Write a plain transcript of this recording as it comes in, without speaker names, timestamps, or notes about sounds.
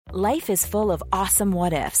Life is full of awesome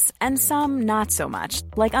what-ifs, and some not so much,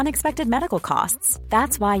 like unexpected medical costs.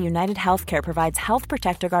 That's why United Healthcare provides Health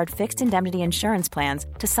Protector Guard fixed indemnity insurance plans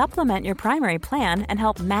to supplement your primary plan and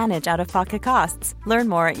help manage out-of-pocket costs. Learn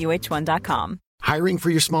more at uh1.com. Hiring for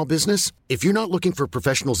your small business? If you're not looking for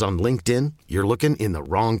professionals on LinkedIn, you're looking in the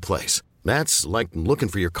wrong place. That's like looking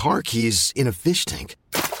for your car keys in a fish tank.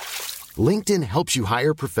 LinkedIn helps you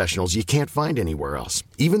hire professionals you can't find anywhere else,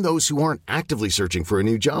 even those who aren't actively searching for a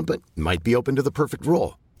new job but might be open to the perfect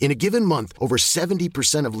role. In a given month, over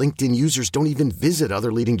 70% of LinkedIn users don't even visit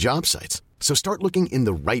other leading job sites. So start looking in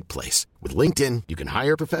the right place. With LinkedIn, you can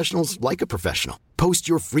hire professionals like a professional. Post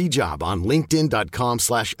your free job on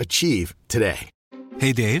linkedin.com/achieve today.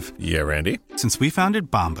 Hey, Dave. Yeah, Randy. Since we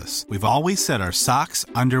founded Bombas, we've always said our socks,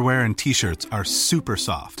 underwear, and T-shirts are super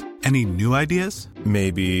soft. Any new ideas?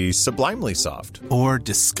 Maybe sublimely soft. Or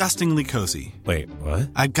disgustingly cozy. Wait,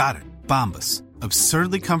 what? I got it. Bombas.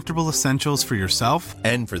 Absurdly comfortable essentials for yourself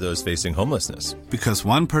and for those facing homelessness. Because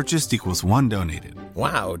one purchased equals one donated.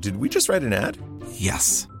 Wow, did we just write an ad?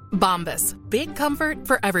 Yes. Bombas. Big comfort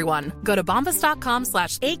for everyone. Go to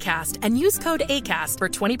bombas.com/ACAST and use code ACAST for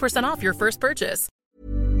 20% off your first purchase.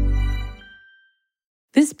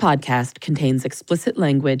 This podcast contains explicit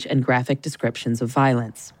language and graphic descriptions of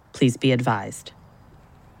violence. Please be advised.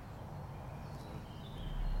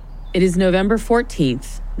 It is November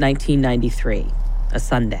 14th, 1993, a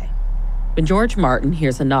Sunday, when George Martin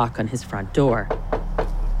hears a knock on his front door.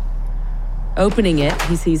 Opening it,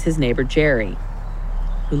 he sees his neighbor Jerry,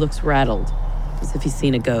 who looks rattled, as if he's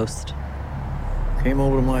seen a ghost. Came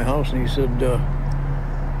over to my house and he said,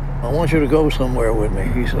 I want you to go somewhere with me.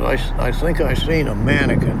 He said, I think I seen a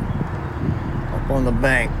mannequin up on the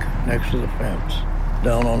bank next to the fence,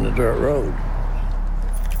 down on the dirt road.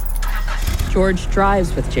 George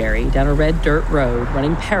drives with Jerry down a red dirt road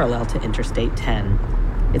running parallel to Interstate 10.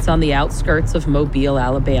 It's on the outskirts of Mobile,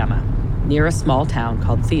 Alabama, near a small town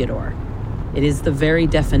called Theodore. It is the very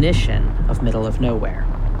definition of middle of nowhere.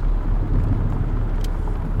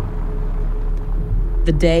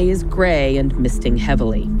 The day is gray and misting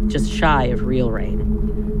heavily, just shy of real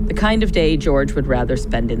rain. The kind of day George would rather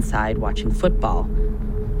spend inside watching football.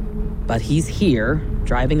 But he's here,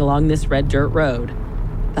 driving along this red dirt road.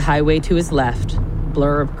 The highway to his left,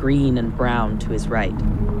 blur of green and brown to his right.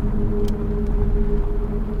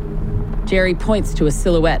 Jerry points to a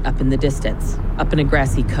silhouette up in the distance, up in a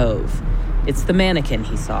grassy cove. It's the mannequin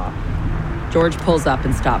he saw. George pulls up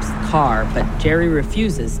and stops the car, but Jerry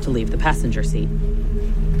refuses to leave the passenger seat.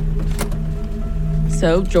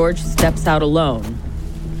 So George steps out alone.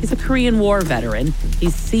 He's a Korean War veteran.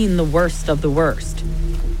 He's seen the worst of the worst.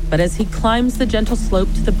 But as he climbs the gentle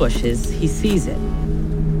slope to the bushes, he sees it.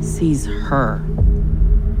 Sees her.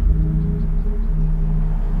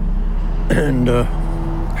 And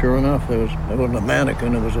sure enough, it wasn't a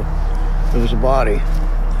mannequin, it was a body.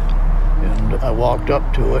 And I walked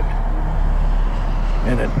up to it,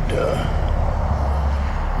 and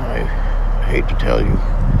I hate to tell you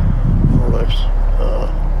all this,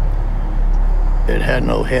 it had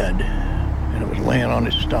no head, and it was laying on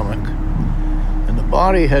its stomach. And the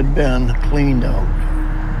body had been cleaned out,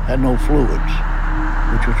 had no fluids,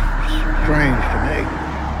 which was strange to me.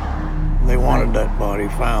 They wanted that body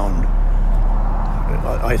found,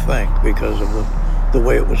 I think, because of the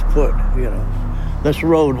way it was put, you know. This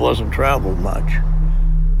road wasn't traveled much.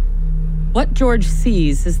 What George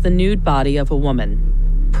sees is the nude body of a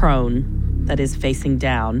woman, prone, that is facing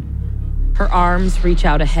down. Her arms reach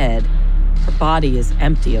out ahead. Her body is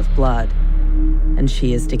empty of blood, and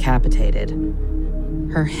she is decapitated.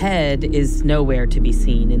 Her head is nowhere to be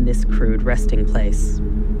seen in this crude resting place.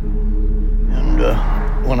 And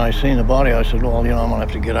when I seen the body, I said, well, you know, I'm gonna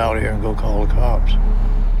have to get out of here and go call the cops.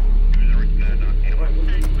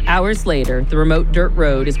 Hours later, the remote dirt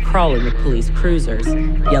road is crawling with police cruisers,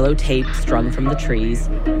 yellow tape strung from the trees.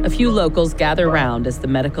 A few locals gather round as the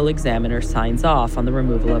medical examiner signs off on the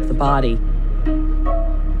removal of the body.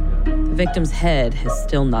 The victim's head has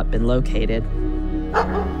still not been located.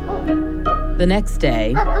 The next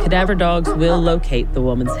day, cadaver dogs will locate the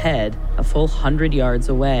woman's head a full 100 yards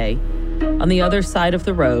away, on the other side of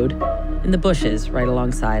the road, in the bushes right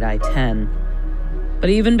alongside I-10. But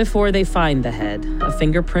even before they find the head, a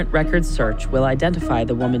fingerprint record search will identify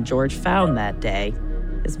the woman George found that day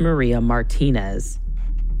as Maria Martinez.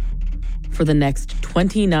 For the next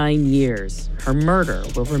 29 years, her murder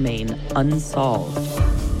will remain unsolved.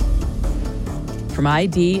 From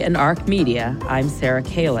ID and ARC Media, I'm Sarah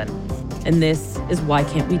Kalin, and this is Why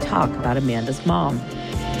Can't We Talk About Amanda's Mom?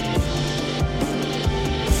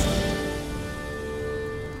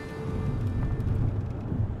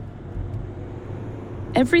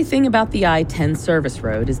 Everything about the I-10 service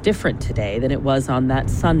road is different today than it was on that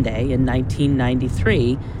Sunday in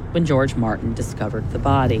 1993 when George Martin discovered the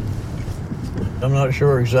body. I'm not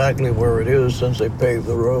sure exactly where it is since they paved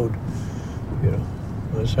the road. You know,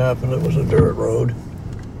 this happened, it was a dirt road.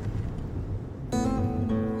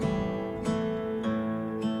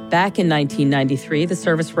 Back in 1993, the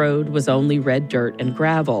service road was only red dirt and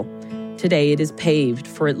gravel. Today, it is paved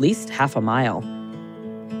for at least half a mile.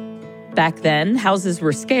 Back then, houses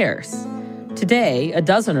were scarce. Today, a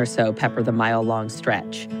dozen or so pepper the mile-long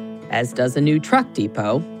stretch, as does a new truck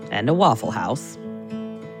depot and a Waffle House.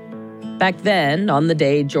 Back then, on the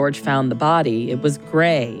day George found the body, it was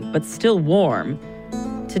gray, but still warm.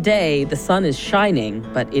 Today, the sun is shining,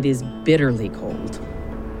 but it is bitterly cold.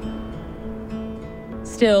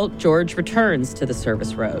 Still, George returns to the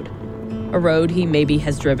service road, a road he maybe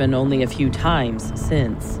has driven only a few times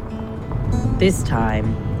since. This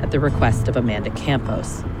time, at the request of Amanda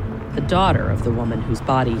Campos, the daughter of the woman whose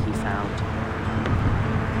body he found.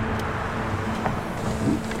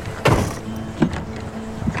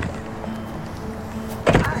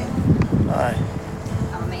 Hi. Hi.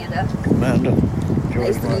 I'm Amanda. Amanda. George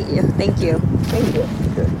Nice to Martin. meet you. Thank you. Thank you.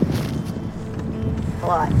 Okay. A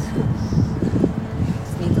lot.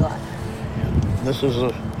 This means a lot. This is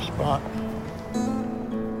a spot.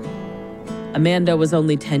 Amanda was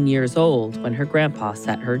only 10 years old when her grandpa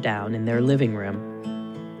sat her down in their living room.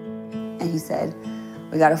 And he said,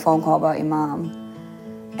 "We got a phone call about your mom,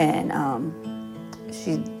 and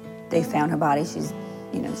they found her body. She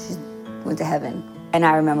went to heaven." And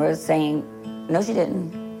I remember saying, "No, she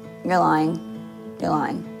didn't. You're lying. You're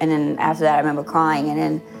lying." And then after that, I remember crying and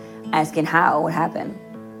then asking how, what happened?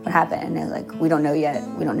 What happened? And they're like, "We don't know yet.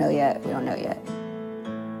 We don't know yet. We don't know yet."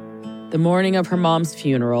 The morning of her mom's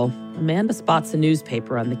funeral, Amanda spots a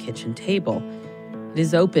newspaper on the kitchen table. It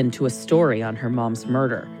is open to a story on her mom's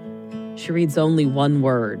murder. She reads only one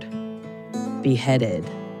word: beheaded.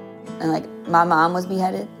 And like, my mom was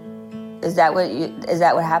beheaded? Is that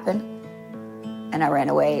what happened? And I ran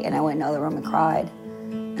away and I went in the other room and cried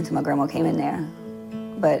until my grandma came in there.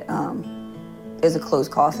 But it was a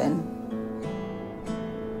closed coffin.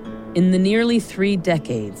 In the nearly 3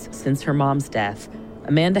 decades since her mom's death,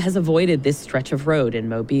 Amanda has avoided this stretch of road in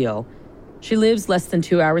Mobile. She lives less than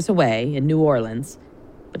 2 hours away in New Orleans,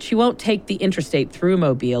 but she won't take the interstate through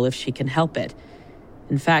Mobile if she can help it.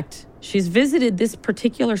 In fact, she's visited this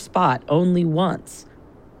particular spot only once.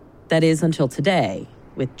 That is until today,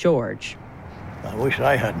 with George. I wish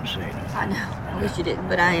I hadn't seen it. I know. I wish you didn't,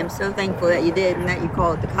 but I am so thankful that you did and that you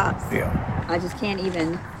called the cops. Yeah. I just can't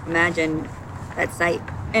even imagine that sight.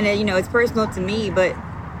 And, it's personal to me, but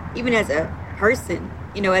even as a person,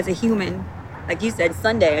 as a human, like you said,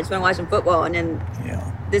 Sunday, I just went watching football, and then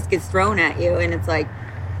this gets thrown at you, and it's like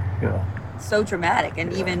so traumatic.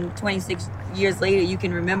 And even 26 years later, you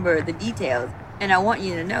can remember the details. And I want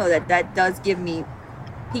you to know that does give me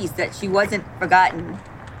peace, that she wasn't forgotten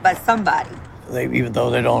by somebody. Even though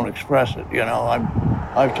they don't express it,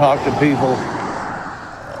 I've talked to people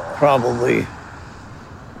probably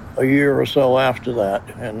a year or so after that,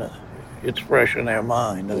 and it's fresh in their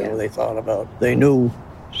mind. They thought about, they knew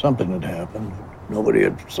something had happened. Nobody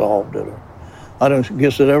had solved it. I don't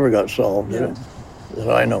guess it ever got solved, that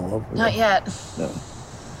I know of. Not yet. No.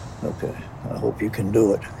 Okay. I hope you can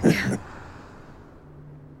do it.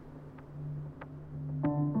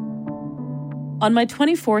 On my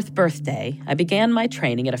 24th birthday, I began my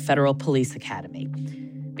training at a federal police academy.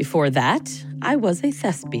 Before that, I was a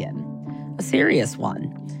thespian, a serious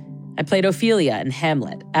one. I played Ophelia in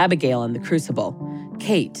Hamlet, Abigail in The Crucible,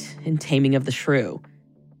 Kate in Taming of the Shrew.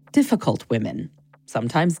 Difficult women,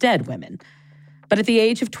 sometimes dead women. But at the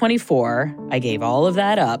age of 24, I gave all of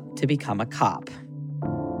that up to become a cop.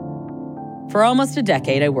 For almost a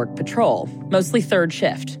decade, I worked patrol, mostly third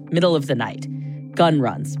shift, middle of the night. Gun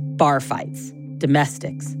runs, bar fights,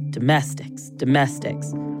 domestics.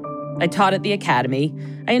 I taught at the academy.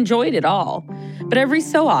 I enjoyed it all. But every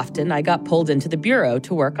so often, I got pulled into the bureau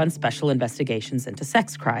to work on special investigations into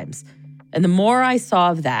sex crimes. And the more I saw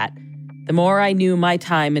of that, the more I knew my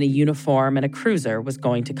time in a uniform and a cruiser was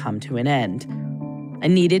going to come to an end. I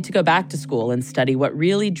needed to go back to school and study what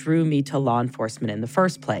really drew me to law enforcement in the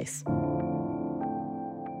first place.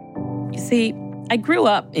 You see, I grew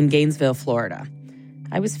up in Gainesville, Florida.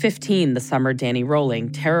 I was 15 the summer Danny Rolling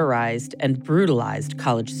terrorized and brutalized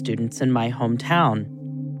college students in my hometown.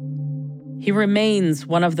 He remains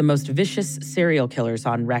one of the most vicious serial killers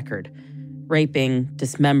on record, raping,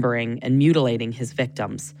 dismembering, and mutilating his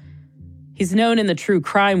victims. He's known in the true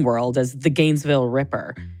crime world as the Gainesville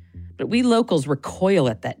Ripper, but we locals recoil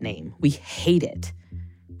at that name. We hate it.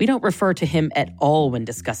 We don't refer to him at all when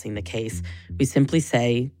discussing the case. We simply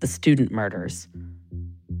say the student murders.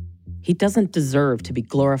 He doesn't deserve to be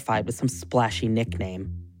glorified with some splashy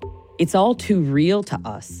nickname. It's all too real to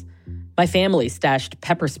us. My family stashed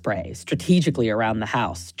pepper spray strategically around the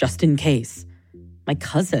house, just in case. My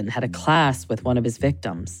cousin had a class with one of his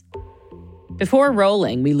victims. Before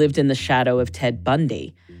rolling, we lived in the shadow of Ted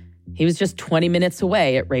Bundy. He was just 20 minutes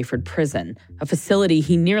away at Rayford Prison, a facility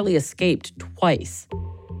he nearly escaped twice.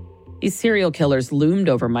 These serial killers loomed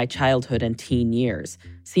over my childhood and teen years,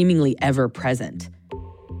 seemingly ever present.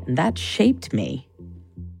 And that shaped me.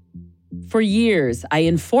 For years, I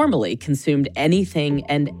informally consumed anything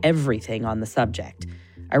and everything on the subject.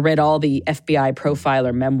 I read all the FBI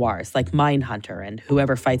profiler memoirs like Mindhunter and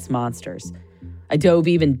Whoever Fights Monsters. I dove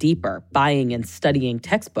even deeper, buying and studying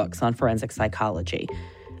textbooks on forensic psychology.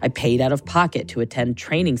 I paid out of pocket to attend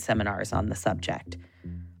training seminars on the subject.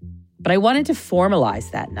 But I wanted to formalize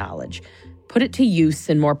that knowledge, put it to use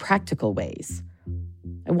in more practical ways.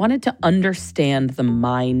 I wanted to understand the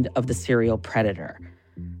mind of the serial predator.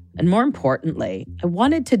 And more importantly, I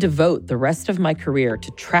wanted to devote the rest of my career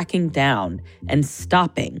to tracking down and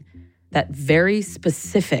stopping that very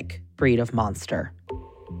specific breed of monster.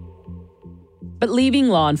 But leaving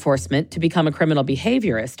law enforcement to become a criminal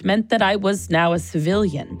behaviorist meant that I was now a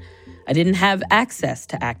civilian. I didn't have access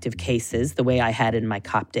to active cases the way I had in my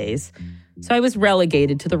cop days, so I was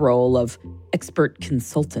relegated to the role of expert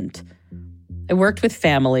consultant. I worked with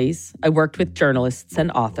families, I worked with journalists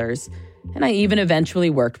and authors, and I even eventually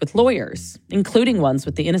worked with lawyers, including ones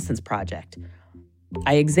with the Innocence Project.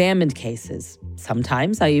 I examined cases.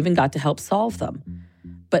 Sometimes I even got to help solve them,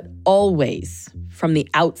 but always from the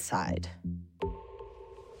outside.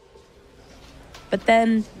 But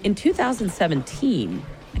then, in 2017,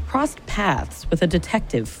 I crossed paths with a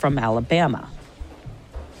detective from Alabama.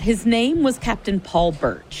 His name was Captain Paul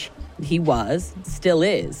Birch. He was, still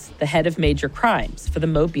is, the head of major crimes for the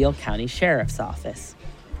Mobile County Sheriff's Office.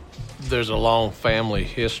 There's a long family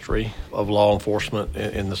history of law enforcement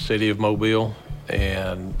in the city of Mobile,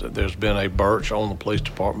 and there's been a Birch on the police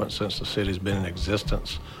department since the city's been in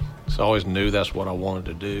existence. So I always knew that's what I wanted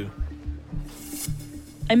to do.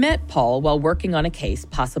 I met Paul while working on a case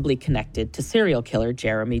possibly connected to serial killer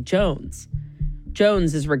Jeremy Jones.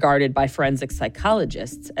 Jones is regarded by forensic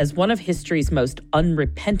psychologists as one of history's most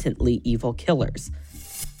unrepentantly evil killers.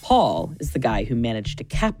 Paul is the guy who managed to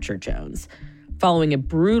capture Jones, following a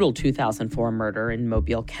brutal 2004 murder in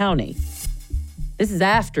Mobile County. This is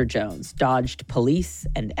after Jones dodged police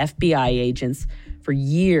and FBI agents for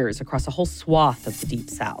years across a whole swath of the Deep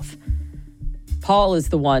South. Paul is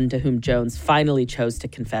the one to whom Jones finally chose to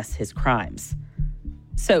confess his crimes.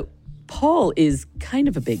 So, Paul is kind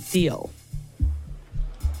of a big deal.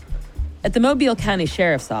 At the Mobile County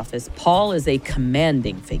Sheriff's Office, Paul is a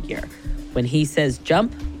commanding figure. When he says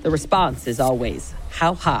jump, the response is always,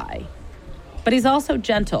 how high? But he's also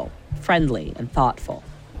gentle, friendly, and thoughtful.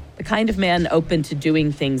 The kind of man open to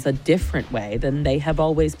doing things a different way than they have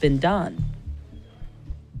always been done.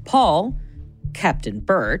 Paul, Captain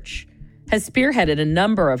Birch, has spearheaded a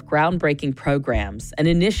number of groundbreaking programs and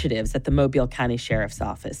initiatives at the Mobile County Sheriff's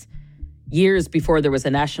Office. Years before there was a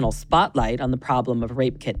national spotlight on the problem of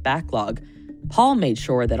rape kit backlog, Paul made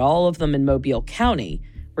sure that all of them in Mobile County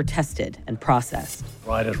were tested and processed.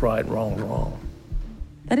 Right is right, wrong is wrong.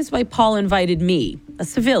 That is why Paul invited me, a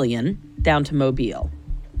civilian, down to Mobile,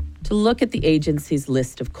 to look at the agency's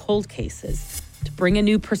list of cold cases, to bring a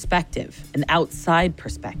new perspective, an outside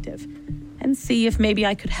perspective, and see if maybe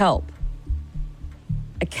I could help.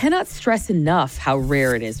 I cannot stress enough how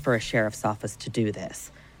rare it is for a sheriff's office to do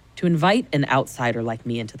this, to invite an outsider like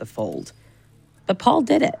me into the fold. But Paul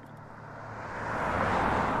did it.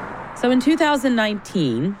 So in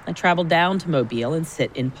 2019, I traveled down to Mobile and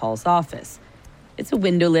sit in Paul's office. It's a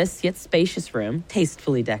windowless yet spacious room,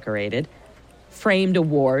 tastefully decorated. Framed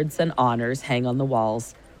awards and honors hang on the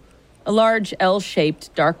walls. A large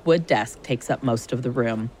L-shaped dark wood desk takes up most of the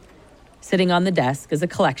room. Sitting on the desk is a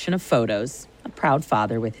collection of photos, a proud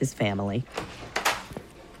father with his family.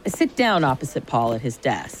 I sit down opposite Paul at his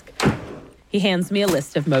desk. He hands me a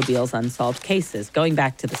list of Mobile's unsolved cases going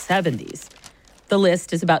back to the 70s. The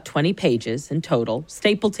list is about 20 pages in total,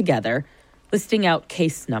 stapled together, listing out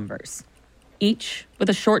case numbers, each with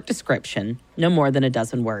a short description, no more than a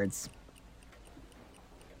dozen words.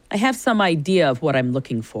 I have some idea of what I'm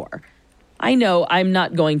looking for. I know I'm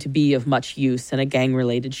not going to be of much use in a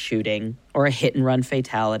gang-related shooting, or a hit-and-run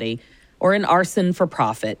fatality, or an arson for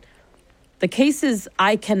profit. The cases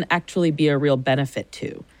I can actually be a real benefit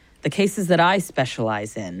to, the cases that I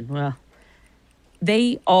specialize in, well,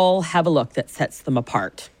 they all have a look that sets them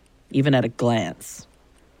apart, even at a glance.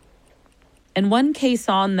 And one case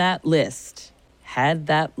on that list had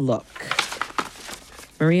that look.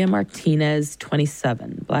 Maria Martinez,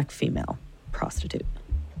 27, black female, prostitute.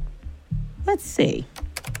 Let's see.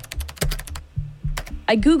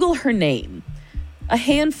 I Google her name. A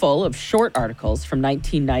handful of short articles from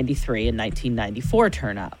 1993 and 1994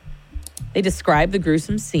 turn up. They describe the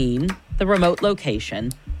gruesome scene, the remote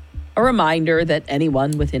location, a reminder that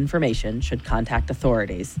anyone with information should contact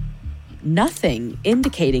authorities. Nothing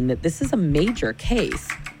indicating that this is a major case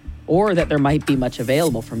or that there might be much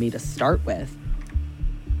available for me to start with.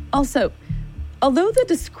 Also, although the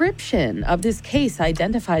description of this case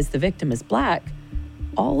identifies the victim as black,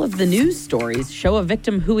 all of the news stories show a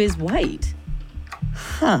victim who is white.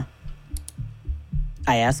 Huh.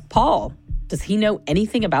 I asked Paul, does he know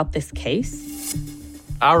anything about this case?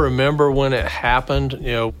 I remember when it happened,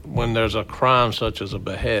 when there's a crime such as a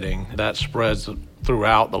beheading, that spreads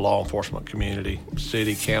throughout the law enforcement community,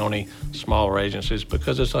 city, county, smaller agencies,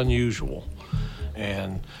 because it's unusual.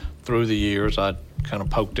 And through the years, I kind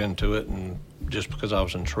of poked into it, and just because I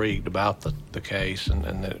was intrigued about the case and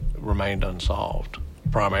it remained unsolved,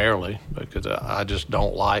 primarily because I just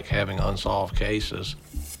don't like having unsolved cases.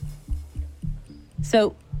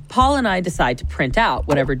 So Paul and I decide to print out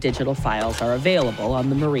whatever digital files are available on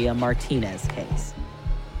the Maria Martinez case.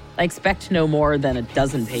 I expect no more than a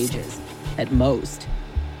dozen pages, at most.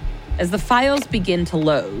 As the files begin to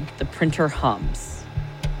load, the printer hums.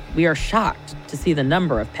 We are shocked to see the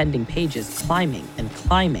number of pending pages climbing and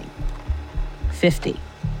climbing. 50,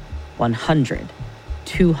 100,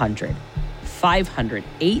 200, 500,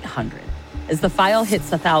 800. As the file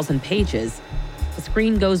hits 1,000 pages, the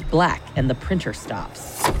screen goes black and the printer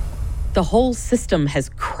stops. The whole system has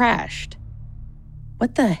crashed.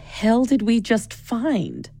 What the hell did we just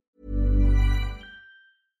find?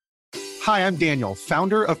 Hi, I'm Daniel,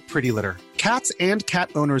 founder of Pretty Litter. Cats and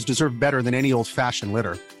cat owners deserve better than any old-fashioned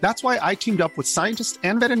litter. That's why I teamed up with scientists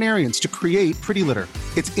and veterinarians to create Pretty Litter.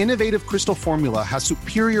 Its innovative crystal formula has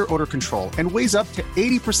superior odor control and weighs up to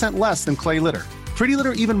 80% less than clay litter. Pretty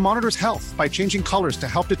Litter even monitors health by changing colors to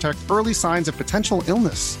help detect early signs of potential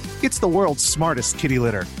illness. It's the world's smartest kitty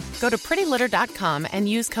litter. Go to prettylitter.com and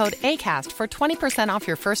use code ACAST for 20% off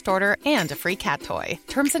your first order and a free cat toy.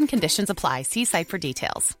 Terms and conditions apply. See site for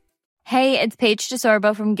details. Hey, it's Paige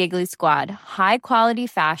DeSorbo from Giggly Squad. High quality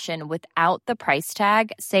fashion without the price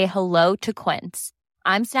tag. Say hello to Quince.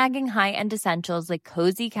 I'm snagging high-end essentials like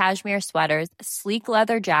cozy cashmere sweaters, sleek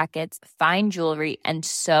leather jackets, fine jewelry, and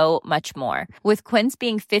so much more. With Quince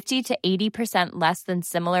being 50 to 80% less than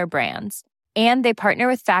similar brands. And they partner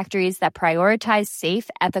with factories that prioritize safe,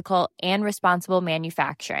 ethical, and responsible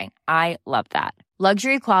manufacturing. I love that.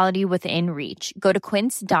 Luxury quality within reach. Go to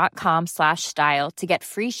quince.com/style to get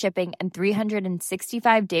free shipping and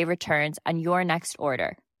 365-day returns on your next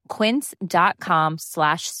order.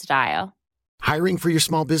 Quince.com/style. Hiring for your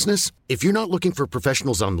small business? If you're not looking for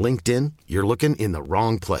professionals on LinkedIn, you're looking in the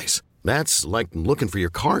wrong place. That's like looking for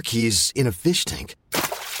your car keys in a fish tank.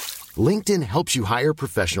 LinkedIn helps you hire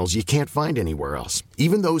professionals you can't find anywhere else,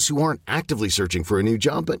 even those who aren't actively searching for a new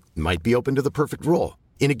job but might be open to the perfect role.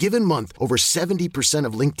 In a given month, over 70%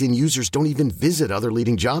 of LinkedIn users don't even visit other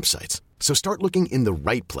leading job sites. So start looking in the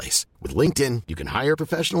right place. With LinkedIn, you can hire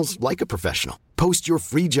professionals like a professional. Post your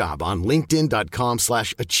free job on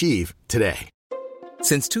linkedin.com/achieve today.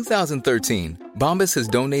 Since 2013, Bombas has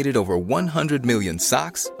donated over 100 million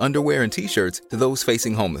socks, underwear, and T-shirts to those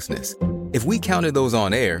facing homelessness. If we counted those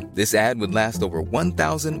on air, this ad would last over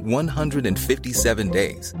 1,157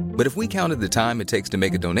 days. But if we counted the time it takes to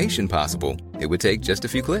make a donation possible, it would take just a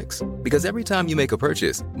few clicks. Because every time you make a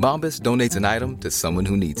purchase, Bombas donates an item to someone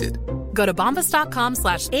who needs it. Go to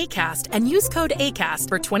bombas.com/ACAST and use code ACAST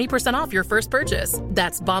for 20% off your first purchase.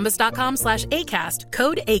 That's bombas.com/ACAST,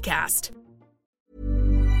 code ACAST.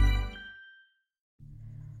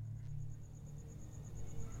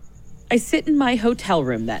 I sit in my hotel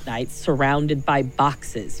room that night, surrounded by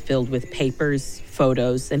boxes filled with papers,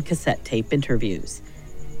 photos, and cassette tape interviews.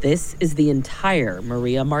 This is the entire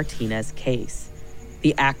Maria Martinez case.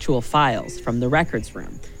 The actual files from the records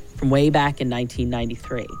room, from way back in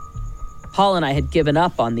 1993. Paul and I had given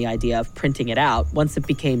up on the idea of printing it out once it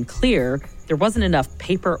became clear there wasn't enough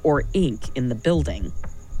paper or ink in the building.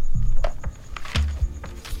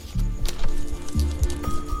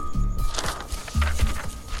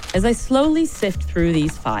 As I slowly sift through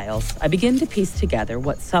these files, I begin to piece together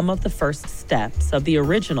what some of the first steps of the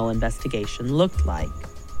original investigation looked like.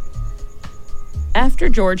 After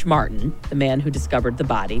George Martin, the man who discovered the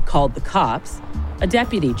body, called the cops, a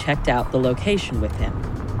deputy checked out the location with him.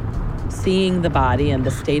 Seeing the body and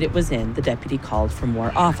the state it was in, the deputy called for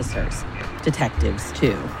more officers, detectives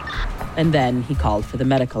too. And then he called for the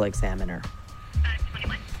medical examiner.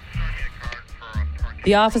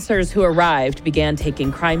 The officers who arrived began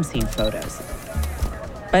taking crime scene photos.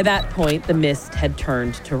 By that point, the mist had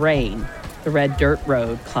turned to rain, the red dirt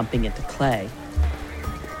road clumping into clay.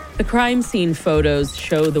 The crime scene photos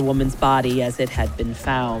show the woman's body as it had been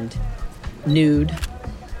found. Nude,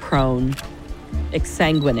 prone,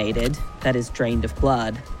 exsanguinated, that is drained of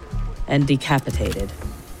blood, and decapitated.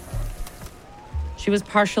 She was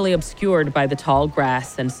partially obscured by the tall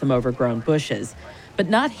grass and some overgrown bushes, but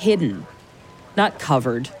not hidden, not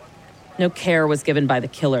covered. No care was given by the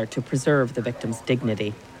killer to preserve the victim's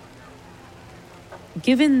dignity.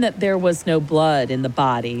 Given that there was no blood in the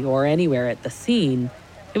body or anywhere at the scene,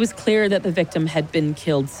 it was clear that the victim had been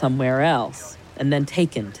killed somewhere else and then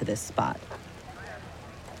taken to this spot.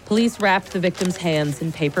 Police wrapped the victim's hands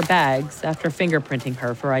in paper bags after fingerprinting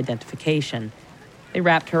her for identification. They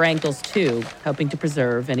wrapped her ankles too, hoping to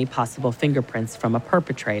preserve any possible fingerprints from a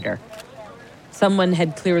perpetrator. Someone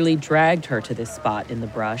had clearly dragged her to this spot in the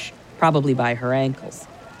brush, probably by her ankles.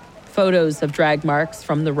 Photos of drag marks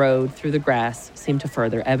from the road through the grass seem to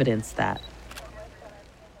further evidence that.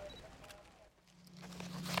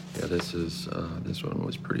 Yeah, this one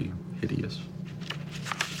was pretty hideous.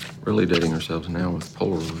 Really dating ourselves now with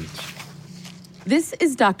Polaroids. This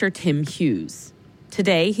is Dr. Tim Hughes.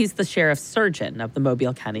 Today, he's the sheriff's surgeon of the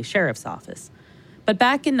Mobile County Sheriff's Office. But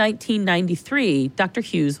back in 1993, Dr.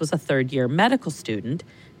 Hughes was a third-year medical student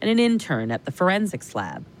and an intern at the forensics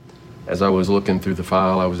lab. As I was looking through the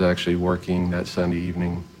file, I was actually working that Sunday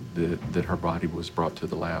evening that her body was brought to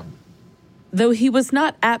the lab. Though he was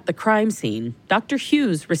not at the crime scene, Dr.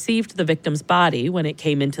 Hughes received the victim's body when it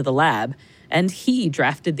came into the lab, and he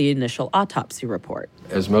drafted the initial autopsy report.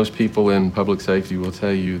 As most people in public safety will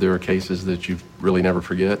tell you, there are cases that you really never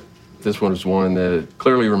forget. This one is one that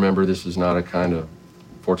clearly remember this is not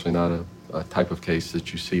fortunately not a type of case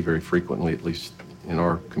that you see very frequently, at least in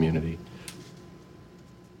our community.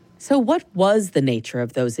 So what was the nature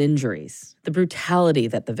of those injuries, the brutality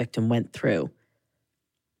that the victim went through?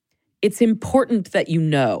 It's important that you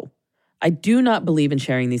know, I do not believe in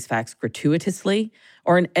sharing these facts gratuitously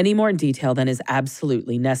or in any more detail than is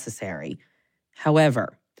absolutely necessary.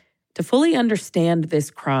 However, to fully understand this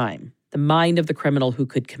crime, the mind of the criminal who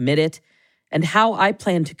could commit it, and how I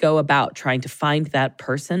plan to go about trying to find that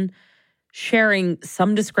person, sharing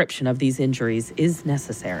some description of these injuries is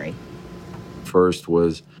necessary. First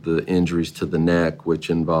was the injuries to the neck, which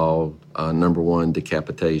involved, number one,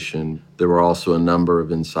 decapitation. There were also a number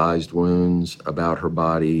of incised wounds about her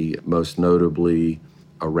body, most notably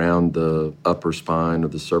around the upper spine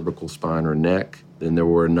of the cervical spine or neck. Then there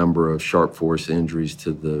were a number of sharp force injuries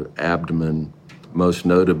to the abdomen. Most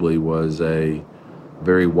notably was a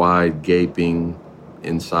very wide, gaping,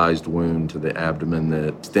 incised wound to the abdomen that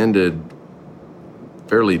extended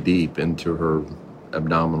fairly deep into her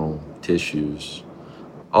abdominal tissues.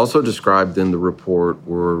 Also described in the report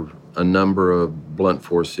were a number of blunt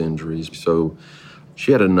force injuries. So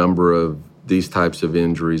she had a number of these types of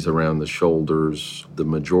injuries around the shoulders, the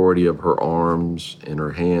majority of her arms and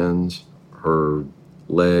her hands, her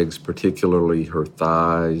legs, particularly her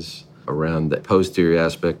thighs, around the posterior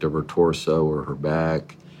aspect of her torso or her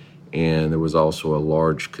back, and there was also a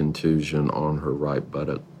large contusion on her right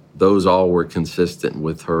buttock. Those all were consistent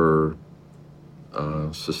with her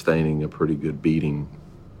sustaining a pretty good beating.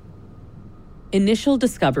 Initial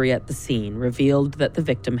discovery at the scene revealed that the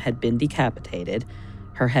victim had been decapitated,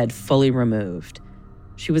 her head fully removed.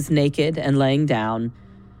 She was naked and laying down,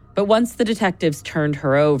 but once the detectives turned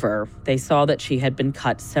her over, they saw that she had been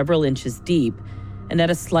cut several inches deep and at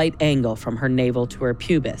a slight angle from her navel to her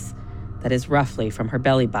pubis, that is roughly from her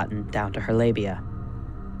belly button down to her labia.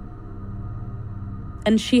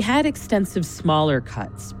 And she had extensive smaller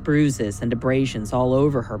cuts, bruises, and abrasions all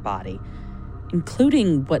over her body,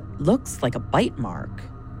 including what looks like a bite mark.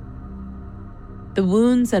 The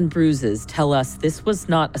wounds and bruises tell us this was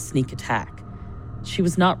not a sneak attack. She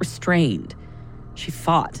was not restrained. She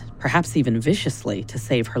fought, perhaps even viciously, to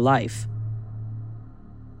save her life.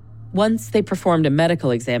 Once they performed a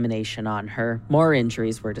medical examination on her, more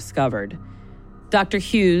injuries were discovered. Dr.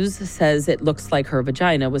 Hughes says it looks like her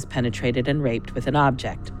vagina was penetrated and raped with an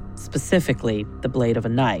object, specifically the blade of a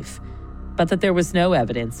knife, but that there was no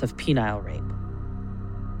evidence of penile rape.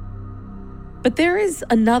 But there is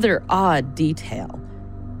another odd detail.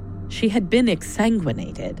 She had been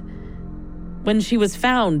exsanguinated. When she was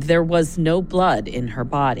found, there was no blood in her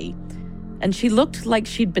body, and she looked like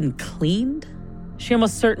she'd been cleaned. She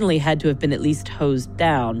almost certainly had to have been at least hosed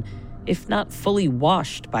down, if not fully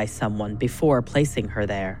washed by someone before placing her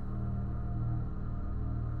there.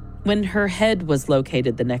 When her head was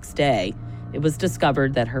located the next day, it was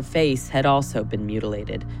discovered that her face had also been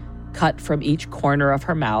mutilated, cut from each corner of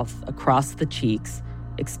her mouth across the cheeks,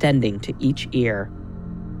 extending to each ear.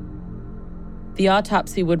 The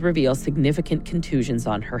autopsy would reveal significant contusions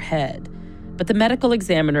on her head, but the medical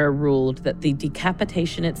examiner ruled that the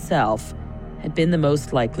decapitation itself had been the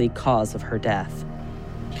most likely cause of her death.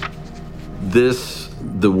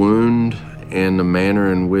 The wound and the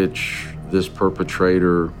manner in which this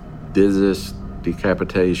perpetrator did this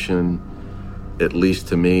decapitation, at least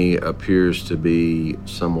to me, appears to be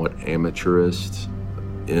somewhat amateurist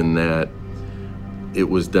in that it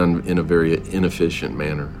was done in a very inefficient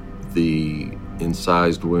manner. The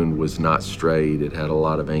incised wound was not straight. It had a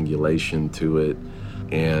lot of angulation to it,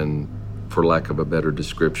 and for lack of a better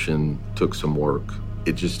description, took some work.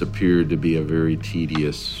 It just appeared to be a very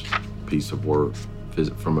tedious piece of work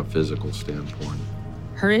from a physical standpoint.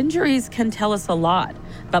 Her injuries can tell us a lot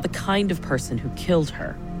about the kind of person who killed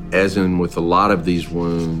her. As in with a lot of these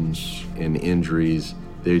wounds and injuries,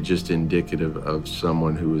 they're just indicative of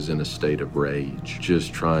someone who was in a state of rage,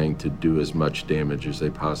 just trying to do as much damage as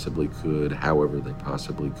they possibly could, however they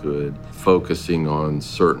possibly could, focusing on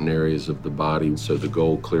certain areas of the body. So the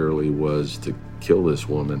goal clearly was to kill this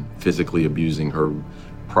woman, physically abusing her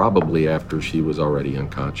probably after she was already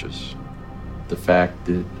unconscious. The fact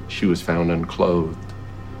that she was found unclothed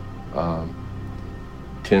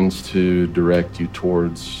tends to direct you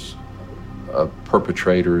towards a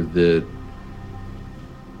perpetrator that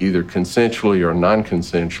either consensually or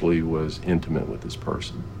non-consensually was intimate with this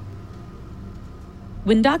person.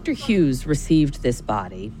 When Dr. Hughes received this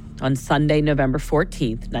body on Sunday, November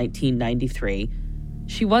 14th, 1993,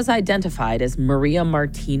 she was identified as Maria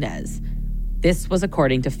Martinez. This was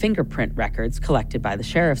according to fingerprint records collected by the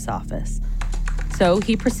sheriff's office. So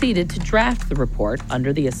he proceeded to draft the report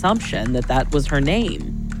under the assumption that that was her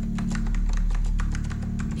name.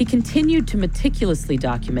 He continued to meticulously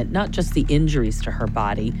document not just the injuries to her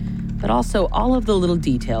body, but also all of the little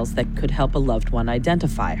details that could help a loved one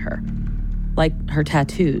identify her, like her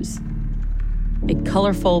tattoos. A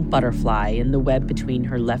colorful butterfly in the web between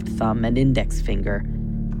her left thumb and index finger,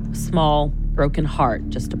 a small, broken heart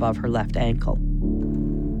just above her left ankle.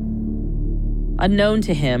 Unknown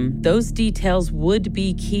to him, those details would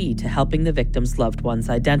be key to helping the victim's loved ones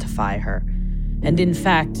identify her. And in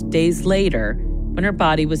fact, days later, when her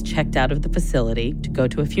body was checked out of the facility to go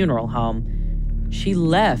to a funeral home, she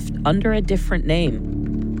left under a different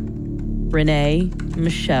name, Renée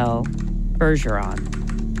Michelle Bergeron.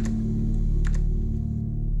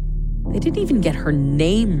 They didn't even get her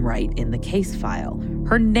name right in the case file.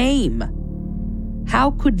 Her name!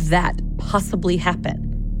 How could that possibly happen?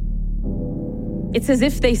 It's as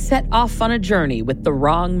if they set off on a journey with the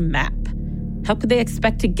wrong map. How could they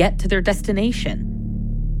expect to get to their destination?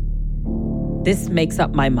 This makes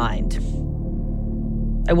up my mind.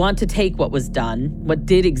 I want to take what was done, what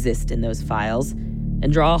did exist in those files,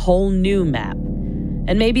 and draw a whole new map.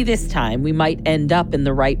 And maybe this time we might end up in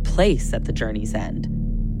the right place at the journey's end.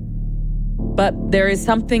 But there is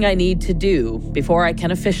something I need to do before I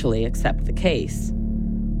can officially accept the case.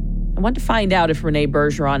 I want to find out if Renée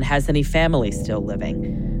Bergeron has any family still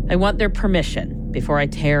living. I want their permission before I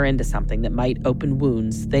tear into something that might open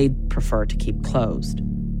wounds they'd prefer to keep closed.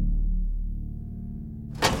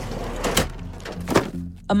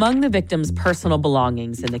 Among the victim's personal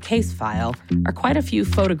belongings in the case file are quite a few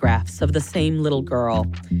photographs of the same little girl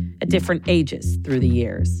at different ages through the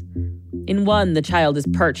years. In one, the child is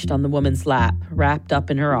perched on the woman's lap, wrapped up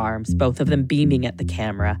in her arms, both of them beaming at the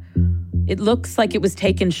camera. It looks like it was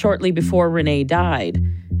taken shortly before Renée died,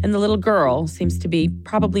 and the little girl seems to be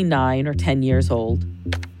probably 9 or 10 years old.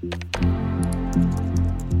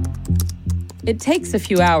 It takes a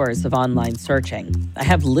few hours of online searching. I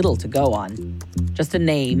have little to go on. Just a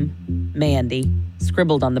name, Mandy,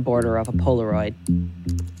 scribbled on the border of a Polaroid.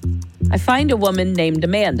 I find a woman named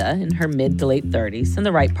Amanda in her mid to late 30s in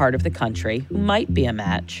the right part of the country who might be a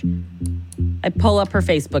match. I pull up her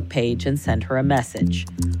Facebook page and send her a message.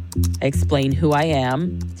 I explain who I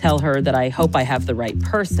am, tell her that I hope I have the right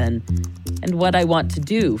person, and what I want to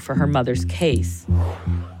do for her mother's case.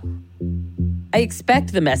 I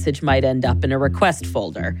expect the message might end up in a request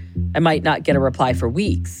folder. I might not get a reply for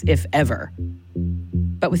weeks, if ever.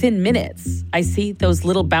 But within minutes, I see those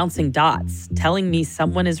little bouncing dots telling me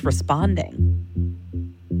someone is responding.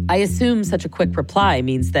 I assume such a quick reply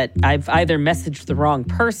means that I've either messaged the wrong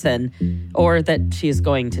person or that she is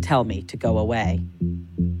going to tell me to go away.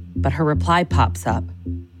 But her reply pops up.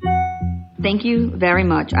 Thank you very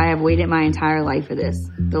much. I have waited my entire life for this.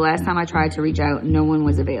 The last time I tried to reach out, no one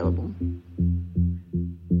was available.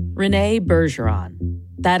 Renée Bergeron,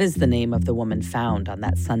 That is the name of the woman found on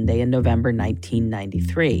that Sunday in November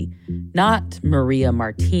 1993. Not Maria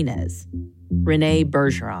Martinez. Renée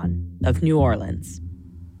Bergeron of New Orleans.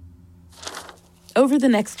 Over the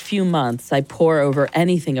next few months, I pore over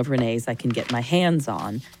anything of Renée's I can get my hands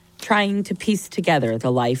on, trying to piece together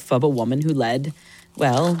the life of a woman who led,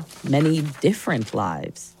 well, many different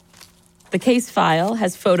lives. The case file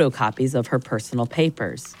has photocopies of her personal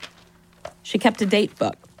papers. She kept a date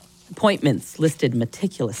book, appointments listed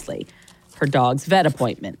meticulously, her dog's vet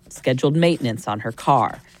appointment, scheduled maintenance on her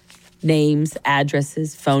car, names,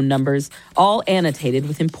 addresses, phone numbers, all annotated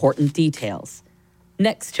with important details.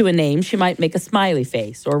 Next to a name, she might make a smiley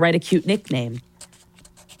face or write a cute nickname.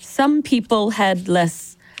 Some people had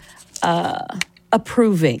less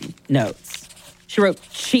approving notes. She wrote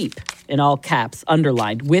cheap in all caps,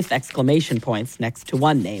 underlined with exclamation points next to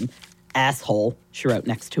one name. Asshole, she wrote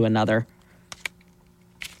next to another.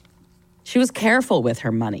 She was careful with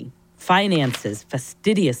her money, finances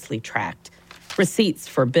fastidiously tracked, receipts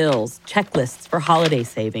for bills, checklists for holiday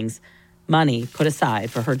savings, money put aside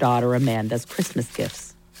for her daughter Amanda's Christmas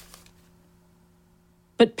gifts.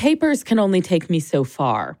 But papers can only take me so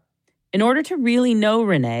far. In order to really know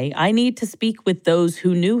Renée, I need to speak with those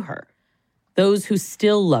who knew her, those who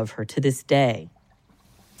still love her to this day.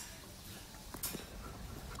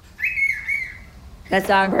 That's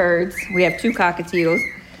our birds. We have 2 cockatiels.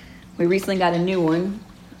 We recently got a new one,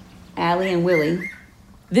 Allie and Willie.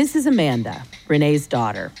 This is Amanda, Renée's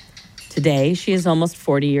daughter. Today, she is almost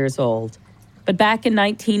 40 years old. But back in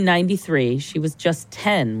 1993, she was just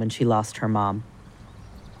 10 when she lost her mom.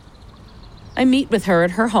 I meet with her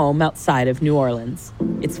at her home outside of New Orleans.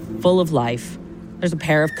 It's full of life. There's a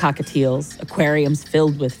pair of cockatiels, aquariums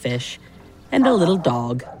filled with fish, and a little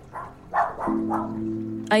dog.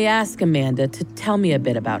 I ask Amanda to tell me a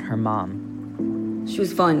bit about her mom. She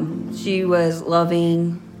was fun. She was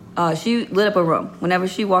loving. She lit up a room. Whenever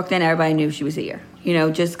she walked in, everybody knew she was here. You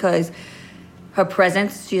know, just because her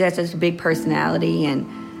presence, she had such a big personality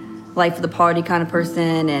and life of the party kind of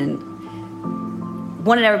person and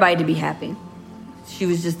wanted everybody to be happy. She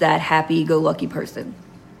was just that happy-go-lucky person.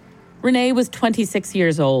 Renée was 26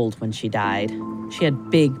 years old when she died. She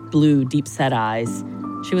had big, blue, deep-set eyes.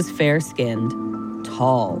 She was fair-skinned,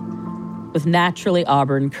 tall, with naturally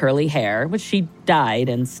auburn curly hair, which she dyed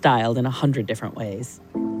and styled in 100 different ways.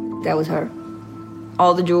 That was her.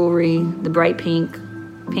 All the jewelry, the bright pink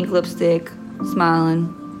lipstick,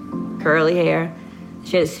 smiling, curly hair.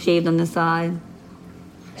 She had it shaved on the side.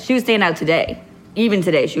 She would stand out today. Even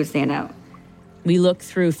today, she would stand out. We look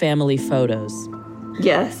through family photos.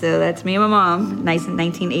 Yeah, so that's me and my mom. Nice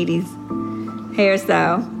 1980s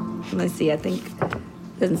hairstyle. Let's see, I think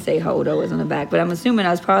it doesn't say how old I was on the back, but I'm assuming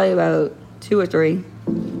I was probably about 2 or 3.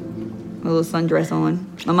 A little sundress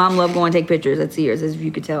on. My mom loved going to take pictures at Sears, as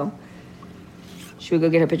you could tell. She would go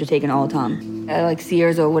get her picture taken all the time. Like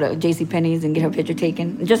Sears or whatever, JCPenney's, and get her picture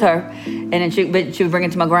taken. Just her. And then she would bring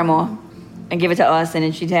it to my grandma and give it to us. And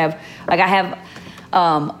then she'd have, like I have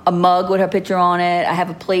a mug with her picture on it. I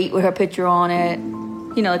have a plate with her picture on it.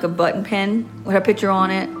 You know, like a button pen with her picture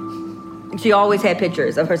on it. And she always had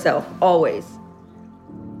pictures of herself, always.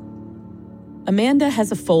 Amanda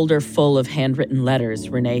has a folder full of handwritten letters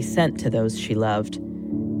Renée sent to those she loved.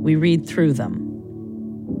 We read through them.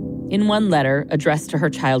 In one letter, addressed to her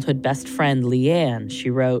childhood best friend, Leanne, she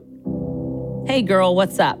wrote, "Hey girl,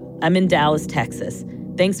 what's up? I'm in Dallas, Texas.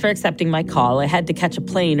 Thanks for accepting my call. I had to catch a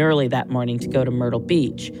plane early that morning to go to Myrtle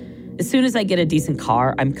Beach. As soon as I get a decent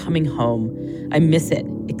car, I'm coming home. I miss it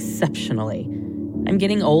exceptionally. I'm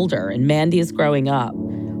getting older and Mandy is growing up.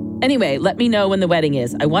 Anyway, let me know when the wedding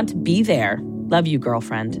is. I want to be there. Love you,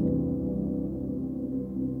 girlfriend."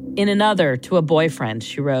 In another, to a boyfriend,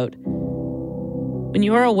 she wrote, "When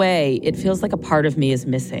you're away, it feels like a part of me is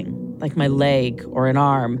missing, like my leg or an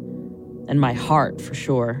arm, and my heart for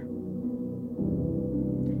sure."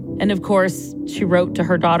 And of course, she wrote to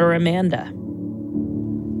her daughter Amanda.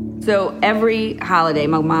 So every holiday,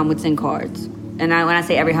 my mom would send cards. And when I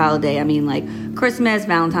say every holiday, I mean like Christmas,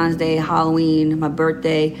 Valentine's Day, Halloween, my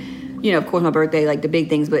birthday. You know, of course, my birthday, like the big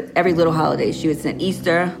things, but every little holiday she would send.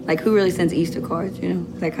 Easter, like who really sends Easter cards, you know,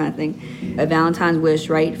 that kind of thing. A Valentine's wish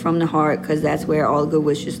right from the heart, because that's where all good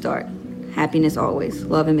wishes start. Happiness always.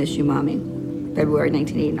 Love and miss you, Mommy. February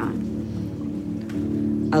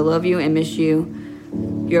 1989. I love you and miss you,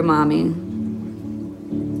 your Mommy.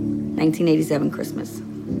 1987 Christmas.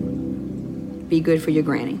 Be good for your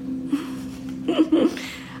granny.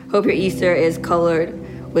 Hope your Easter is colored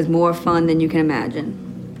with more fun than you can imagine.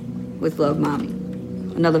 With love, Mommy.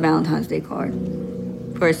 Another Valentine's Day card.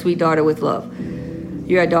 For a sweet daughter with love.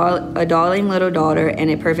 You're a darling little daughter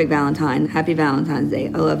and a perfect Valentine. Happy Valentine's Day.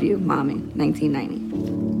 I love you, Mommy.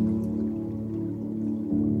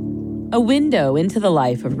 1990. A window into the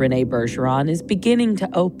life of Renée Bergeron is beginning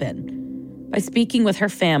to open. By speaking with her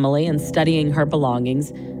family and studying her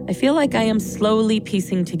belongings, I feel like I am slowly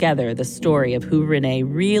piecing together the story of who Renée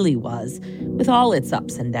really was, with all its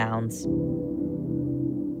ups and downs.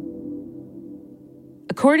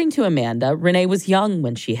 According to Amanda, Renée was young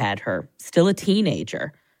when she had her, still a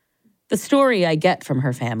teenager. The story I get from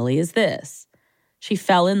her family is this. She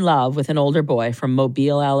fell in love with an older boy from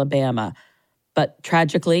Mobile, Alabama, but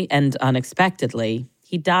tragically and unexpectedly,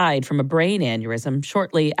 he died from a brain aneurysm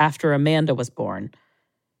shortly after Amanda was born.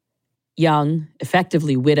 Young,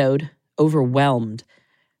 effectively widowed, overwhelmed,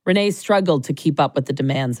 Renée struggled to keep up with the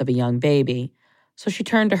demands of a young baby, so she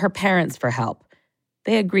turned to her parents for help.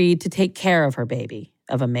 They agreed to take care of her baby,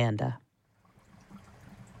 of Amanda.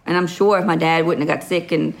 And I'm sure if my dad wouldn't have got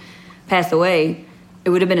sick and passed away, it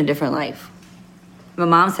would have been a different life. My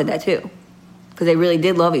mom said that too, because they really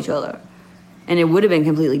did love each other, and it would have been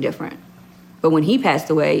completely different. But when he passed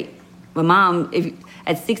away, my mom,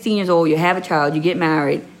 at 16 years old, you have a child, you get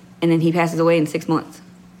married, and then he passes away in 6 months.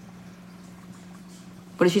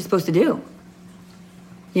 What is she supposed to do?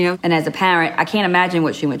 You know, and as a parent, I can't imagine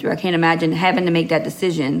what she went through. I can't imagine having to make that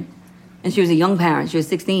decision. And she was a young parent. She was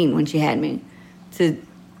 16 when she had me. To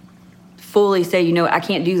fully say, you know, I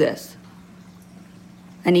can't do this.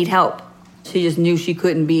 I need help. She just knew she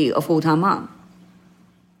couldn't be a full-time mom.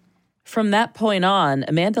 From that point on,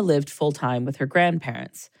 Amanda lived full-time with her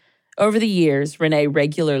grandparents. Over the years, Renée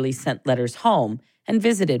regularly sent letters home and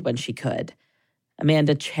visited when she could.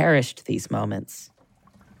 Amanda cherished these moments.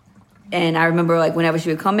 And I remember, like, whenever she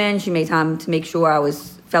would come in, she made time to make sure I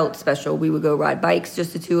felt special. We would go ride bikes,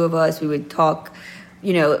 just the two of us. We would talk,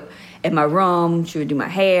 you know, in my room. She would do my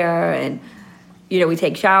hair, and, you know, we'd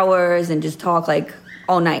take showers and just talk, like,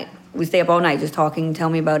 all night. We'd stay up all night just talking, tell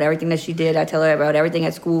me about everything that she did. I tell her about everything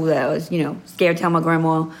at school that I was, you know, scared to tell my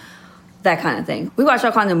grandma, that kind of thing. We watched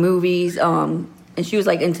all kinds of movies, and she was,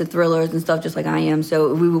 like, into thrillers and stuff just like I am.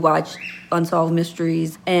 So we would watch Unsolved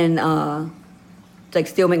Mysteries, and, like,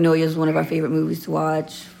 Steel Magnolias was one of our favorite movies to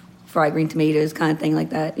watch. Fried Green Tomatoes, kind of thing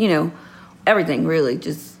like that. You know, everything, really.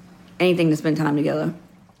 Just anything to spend time together.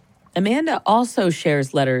 Amanda also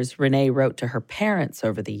shares letters Renée wrote to her parents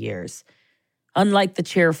over the years. Unlike the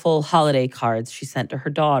cheerful holiday cards she sent to her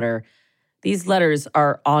daughter, these letters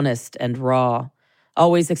are honest and raw,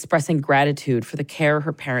 always expressing gratitude for the care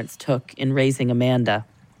her parents took in raising Amanda.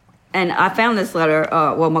 And I found this letter,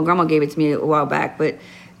 my grandma gave it to me a while back, but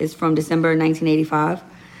it's from December 1985.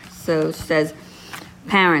 So it says,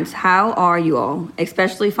 "Parents, how are you all?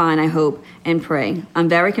 Especially fine, I hope, and pray. I'm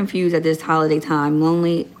very confused at this holiday time.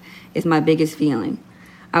 Lonely is my biggest feeling.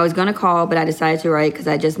 I was going to call, but I decided to write because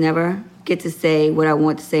I just never get to say what I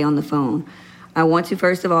want to say on the phone. I want to,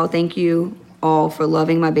 first of all, thank you all for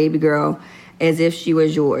loving my baby girl as if she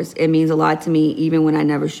was yours. It means a lot to me, even when I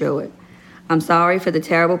never show it. I'm sorry for the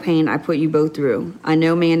terrible pain I put you both through. I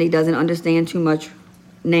know Mandy doesn't understand too much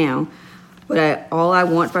now, but all I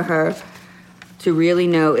want for her to really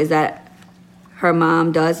know is that her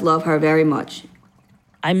mom does love her very much."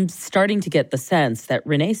 I'm starting to get the sense that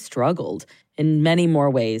Renée struggled in many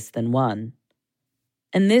more ways than one.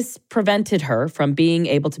 And this prevented her from being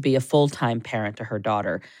able to be a full-time parent to her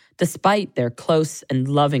daughter, despite their close and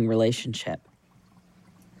loving relationship.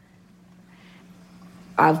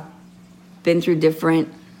 I've been through different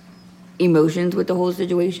emotions with the whole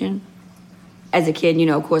situation. As a kid, you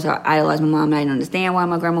know, of course, I idolized my mom, and I didn't understand why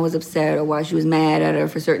my grandma was upset or why she was mad at her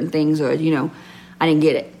for certain things, or, you know, I didn't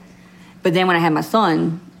get it. But then when I had my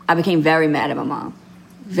son, I became very mad at my mom.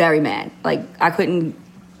 Very mad. Like, I couldn't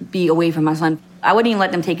be away from my son. I wouldn't even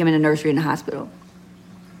let them take him in the nursery in the hospital.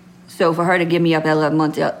 So for her to give me up at 11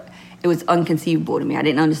 months, it was inconceivable to me. I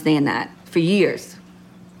didn't understand that. For years,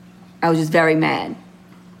 I was just very mad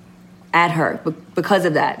at her because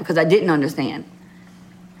of that, because I didn't understand.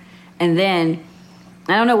 And then,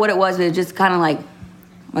 I don't know what it was, but it just kind of like,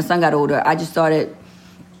 my son got older, I just started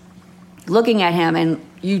looking at him, and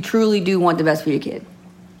you truly do want the best for your kid.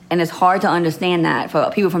 And it's hard to understand that, for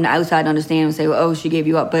people from the outside to understand and say, well, oh, she gave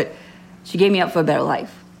you up, but she gave me up for a better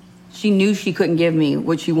life. She knew she couldn't give me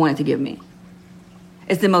what she wanted to give me.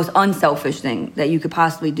 It's the most unselfish thing that you could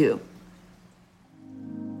possibly do.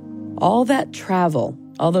 All that travel,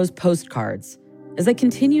 all those postcards. As I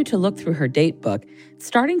continue to look through her date book, it's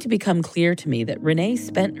starting to become clear to me that Renée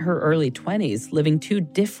spent her early 20s living two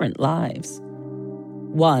different lives.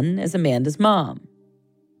 One as Amanda's mom,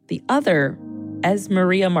 the other as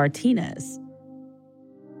Maria Martinez.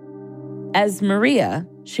 As Maria,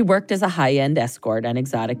 she worked as a high-end escort and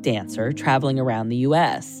exotic dancer traveling around the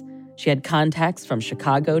U.S. She had contacts from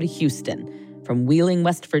Chicago to Houston, from Wheeling,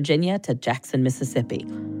 West Virginia to Jackson, Mississippi.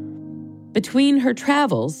 Between her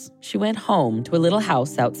travels, she went home to a little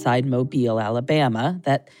house outside Mobile, Alabama,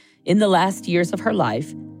 that, in the last years of her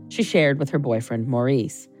life, she shared with her boyfriend,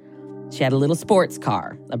 Maurice. She had a little sports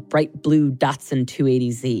car, a bright blue Datsun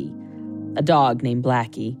 280Z, a dog named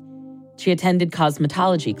Blackie. She attended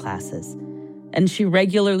cosmetology classes, and she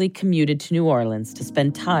regularly commuted to New Orleans to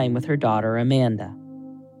spend time with her daughter, Amanda.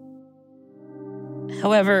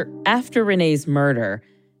 However, after Renée's murder,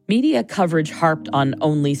 media coverage harped on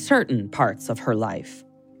only certain parts of her life.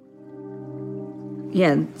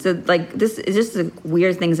 Yeah, so, this is just the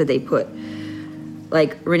weird things that they put.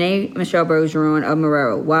 Renée Michelle Bergeron of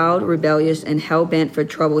Marrero, wild, rebellious, and hell-bent for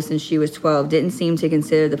trouble since she was 12, didn't seem to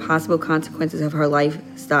consider the possible consequences of her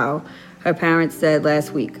lifestyle, her parents said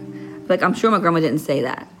last week. I'm sure my grandma didn't say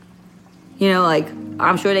that.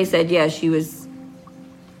 I'm sure they said, yeah, she was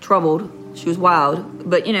troubled, she was wild,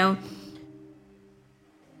 but,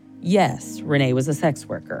 Yes, Renée was a sex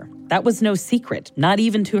worker. That was no secret, not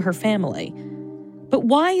even to her family. But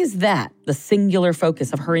why is that the singular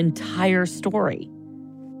focus of her entire story?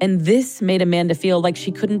 And this made Amanda feel like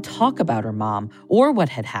she couldn't talk about her mom or what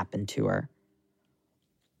had happened to her.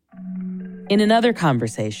 In another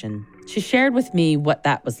conversation, she shared with me what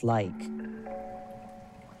that was like.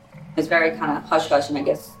 It's very kind of hush-hush, and I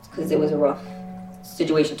guess because it was a rough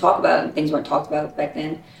situation to talk about and things weren't talked about back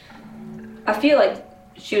then. I feel like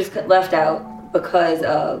she was left out because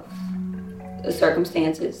of the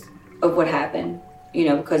circumstances of what happened,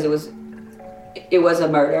 because it was a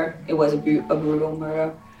murder. It was a brutal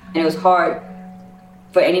murder. And it was hard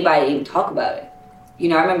for anybody to even talk about it.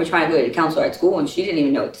 I remember trying to go to the counselor at school, and she didn't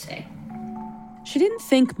even know what to say. She didn't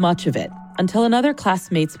think much of it until another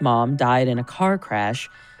classmate's mom died in a car crash,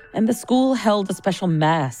 and the school held a special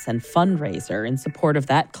mass and fundraiser in support of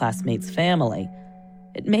that classmate's family.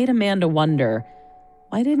 It made Amanda wonder,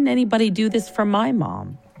 why didn't anybody do this for my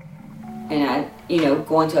mom? And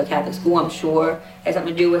going to a Catholic school, I'm sure, had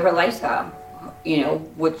something to do with her lifestyle,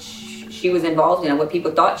 what she was involved in and what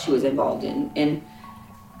people thought she was involved in. And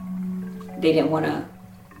they didn't want to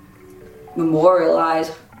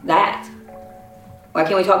memorialize that. Why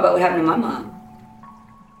can't we talk about what happened to my mom?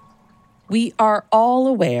 We are all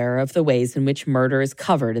aware of the ways in which murder is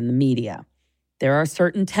covered in the media. There are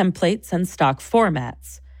certain templates and stock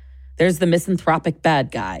formats. There's the misanthropic bad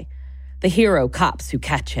guy, the hero cops who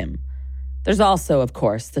catch him. There's also, of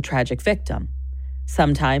course, the tragic victim.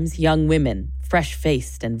 Sometimes young women,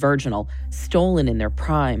 fresh-faced and virginal, stolen in their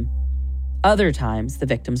prime. Other times, the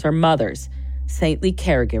victims are mothers, saintly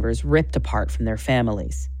caregivers ripped apart from their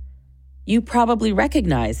families. You probably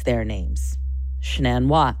recognize their names. Shanann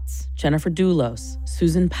Watts, Jennifer Dulos,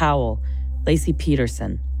 Susan Powell, Lacey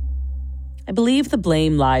Peterson. I believe the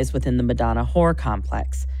blame lies within the Madonna whore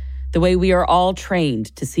complex, the way we are all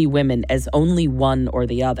trained to see women as only one or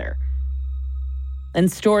the other. And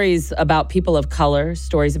stories about people of color,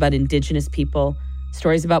 stories about indigenous people,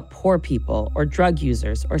 stories about poor people or drug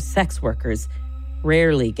users or sex workers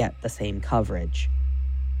rarely get the same coverage.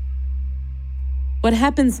 What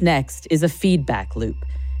happens next is a feedback loop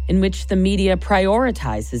in which the media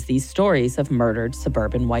prioritizes these stories of murdered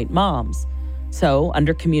suburban white moms. So,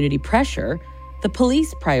 under community pressure, the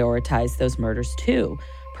police prioritize those murders too,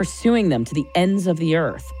 pursuing them to the ends of the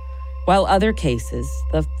earth, while other cases,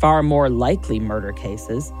 the far more likely murder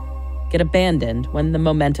cases, get abandoned when the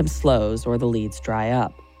momentum slows or the leads dry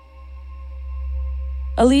up.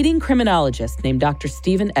 A leading criminologist named Dr.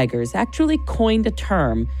 Stephen Eggers actually coined a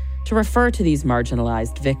term to refer to these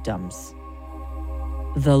marginalized victims: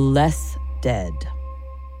 the less dead.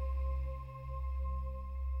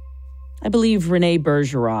 I believe Renée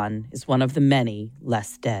Bergeron is one of the many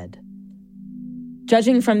less dead.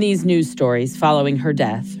 Judging from these news stories following her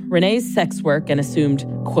death, Renée's sex work and assumed,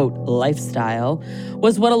 quote, lifestyle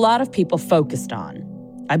was what a lot of people focused on.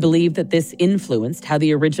 I believe that this influenced how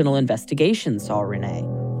the original investigation saw Renée.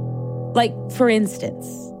 Like, for instance,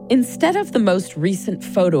 instead of the most recent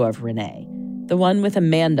photo of Renée, the one with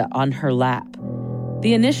Amanda on her lap,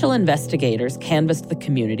 the initial investigators canvassed the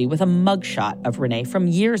community with a mugshot of Renée from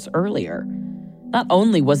years earlier. Not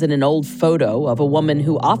only was it an old photo of a woman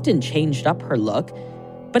who often changed up her look,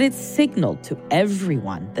 but it signaled to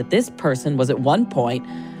everyone that this person was at one point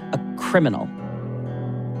a criminal.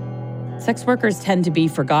 Sex workers tend to be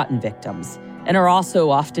forgotten victims and are also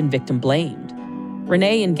often victim-blamed.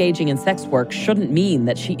 Renée engaging in sex work shouldn't mean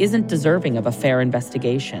that she isn't deserving of a fair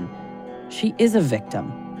investigation. She is a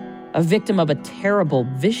victim of a terrible,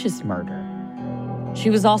 vicious murder. She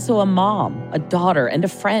was also a mom, a daughter, and a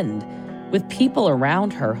friend, with people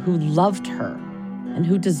around her who loved her and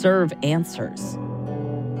who deserve answers.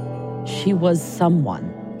 She was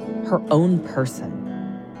someone, her own person.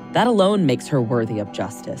 That alone makes her worthy of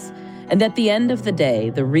justice. And at the end of the day,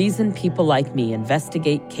 the reason people like me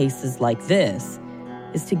investigate cases like this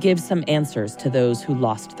is to give some answers to those who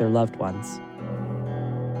lost their loved ones.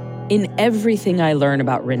 In everything I learn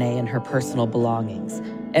about Renée and her personal belongings,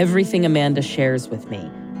 everything Amanda shares with me,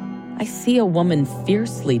 I see a woman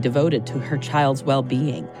fiercely devoted to her child's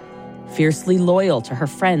well-being, fiercely loyal to her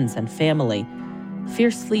friends and family,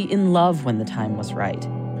 fiercely in love when the time was right.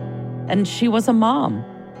 And she was a mom.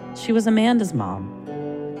 She was Amanda's mom.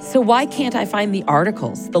 So why can't I find the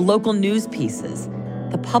articles, the local news pieces,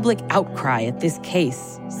 the public outcry at this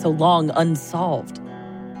case so long unsolved?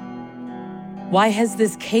 Why has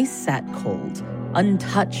this case sat cold,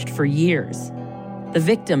 untouched for years? The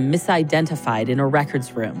victim misidentified in a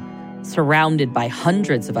records room, surrounded by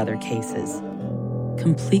hundreds of other cases,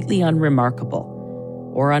 completely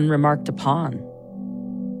unremarkable or unremarked upon.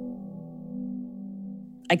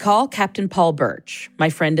 I call Captain Paul Birch, my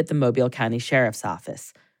friend at the Mobile County Sheriff's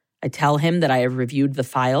Office. I tell him that I have reviewed the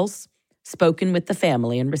files, spoken with the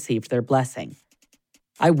family, and received their blessing.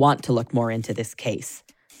 I want to look more into this case,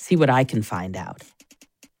 see what I can find out.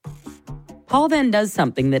 Paul then does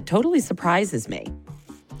something that totally surprises me.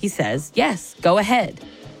 He says, yes, go ahead.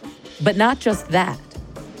 But not just that.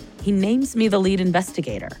 He names me the lead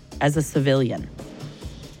investigator as a civilian.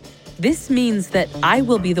 This means that I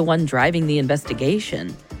will be the one driving the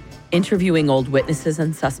investigation, interviewing old witnesses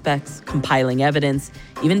and suspects, compiling evidence,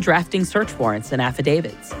 even drafting search warrants and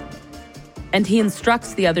affidavits. And he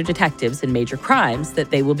instructs the other detectives in major crimes that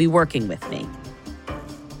they will be working with me.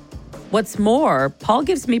 What's more, Paul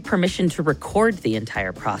gives me permission to record the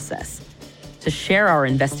entire process, to share our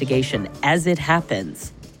investigation as it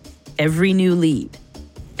happens. Every new lead,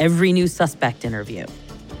 every new suspect interview,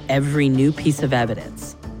 every new piece of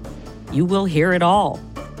evidence. You will hear it all.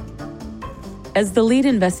 As the lead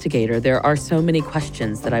investigator, there are so many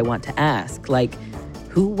questions that I want to ask, like,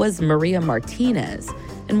 who was Maria Martinez,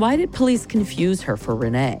 and why did police confuse her for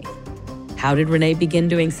Renée? How did Renée begin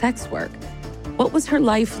doing sex work? What was her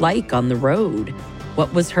life like on the road?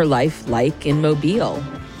 What was her life like in Mobile?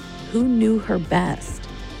 Who knew her best?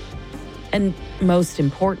 And most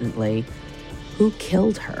importantly, who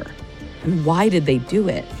killed her? And why did they do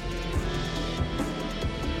it?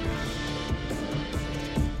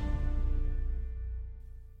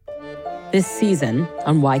 This season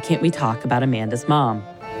on Why Can't We Talk About Amanda's Mom.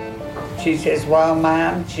 She says, well,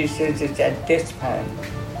 Mom, she says, it's at this point.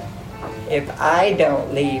 If I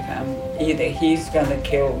don't leave him, either he's going to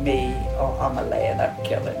kill me or I'm going to end up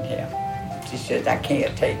killing him. She says, I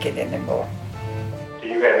can't take it anymore. Do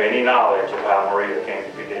you have any knowledge of how Maria came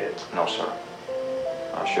to be dead? No, sir.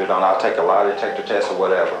 I sure don't. I'll take a lie detector test or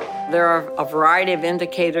whatever. There are a variety of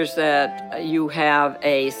indicators that you have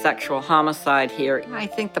a sexual homicide here. I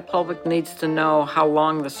think the public needs to know how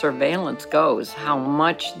long the surveillance goes, how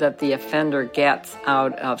much that the offender gets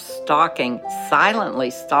out of stalking,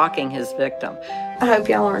 silently stalking his victim. I hope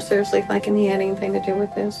y'all aren't seriously thinking he had anything to do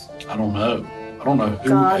with this. I don't know. I don't know who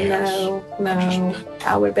God, has. no.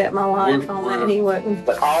 I would bet my life on that he wouldn't.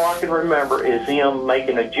 But all I can remember is him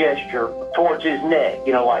making a gesture towards his neck,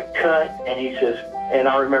 like cut, and he says, and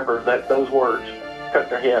I remember those words, cut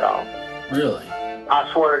their head off. Really? I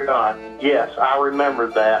swear to God, yes, I remember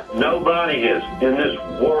that. Nobody in this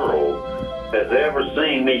world has ever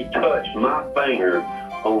seen me touch my finger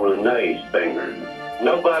on Renee's finger.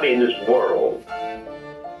 Nobody in this world.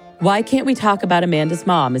 Why Can't We Talk About Amanda's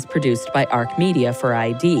Mom is produced by ARC Media for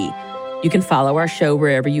ID. You can follow our show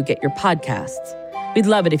wherever you get your podcasts. We'd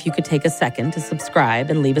love it if you could take a second to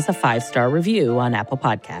subscribe and leave us a 5-star review on Apple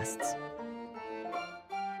Podcasts.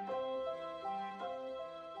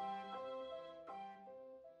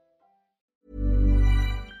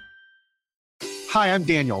 Hi, I'm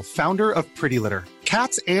Daniel, founder of Pretty Litter.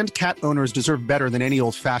 Cats and cat owners deserve better than any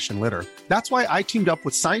old-fashioned litter. That's why I teamed up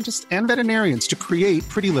with scientists and veterinarians to create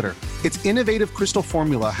Pretty Litter. Its innovative crystal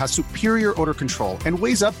formula has superior odor control and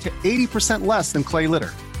weighs up to 80% less than clay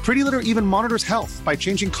litter. Pretty Litter even monitors health by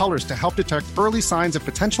changing colors to help detect early signs of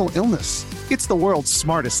potential illness. It's the world's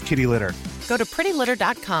smartest kitty litter. Go to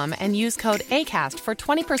prettylitter.com and use code ACAST for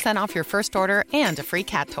 20% off your first order and a free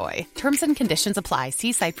cat toy. Terms and conditions apply.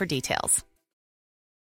 See site for details.